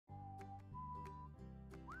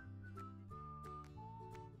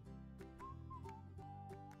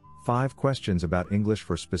5 questions about English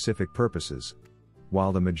for specific purposes.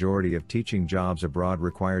 While the majority of teaching jobs abroad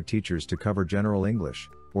require teachers to cover general English,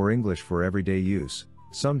 or English for everyday use,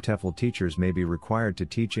 some TEFL teachers may be required to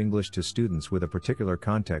teach English to students with a particular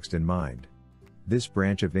context in mind. This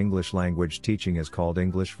branch of English language teaching is called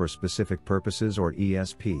English for Specific Purposes, or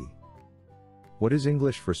ESP. What is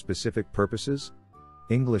English for specific purposes?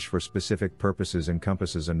 English for specific purposes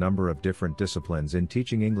encompasses a number of different disciplines in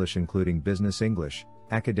teaching English, including business English,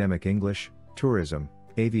 academic English, tourism,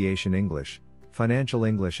 aviation English, financial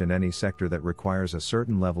English, and any sector that requires a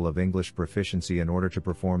certain level of English proficiency in order to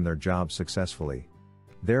perform their job successfully.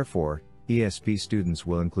 Therefore, ESP students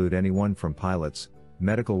will include anyone from pilots,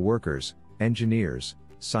 medical workers, engineers,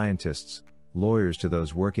 scientists, lawyers to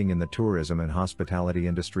those working in the tourism and hospitality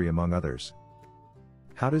industry, among others.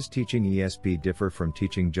 How does teaching ESP differ from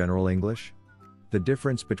teaching general English? The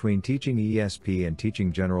difference between teaching ESP and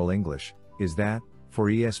teaching general English is that, for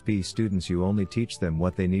ESP students, you only teach them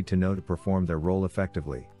what they need to know to perform their role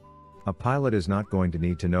effectively. A pilot is not going to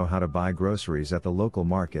need to know how to buy groceries at the local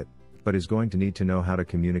market, but is going to need to know how to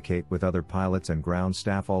communicate with other pilots and ground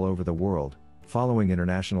staff all over the world, following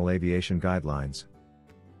international aviation guidelines.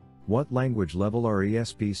 What language level are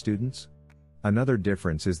ESP students? Another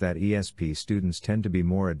difference is that ESP students tend to be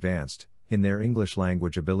more advanced in their English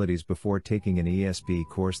language abilities before taking an ESP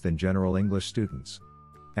course than general English students.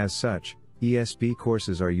 As such, ESP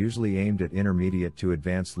courses are usually aimed at intermediate to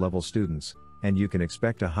advanced level students, and you can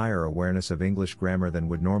expect a higher awareness of English grammar than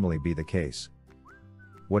would normally be the case.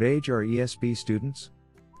 What age are ESP students?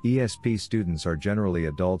 ESP students are generally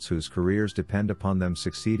adults whose careers depend upon them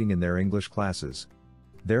succeeding in their English classes.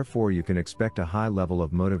 Therefore, you can expect a high level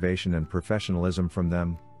of motivation and professionalism from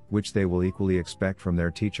them, which they will equally expect from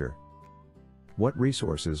their teacher. What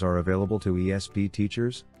resources are available to ESP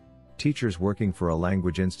teachers? Teachers working for a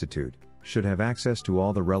language institute should have access to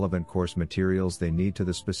all the relevant course materials they need to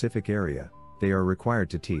the specific area they are required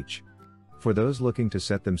to teach. For those looking to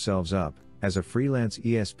set themselves up as a freelance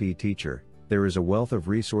ESP teacher, there is a wealth of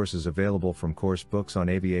resources available, from course books on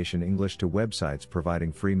aviation English to websites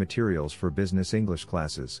providing free materials for business English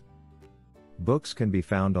classes. Books can be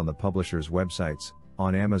found on the publishers' websites,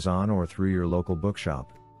 on Amazon, or through your local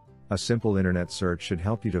bookshop. A simple internet search should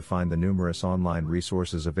help you to find the numerous online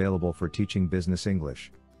resources available for teaching business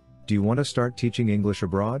English. Do you want to start teaching English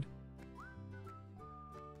abroad?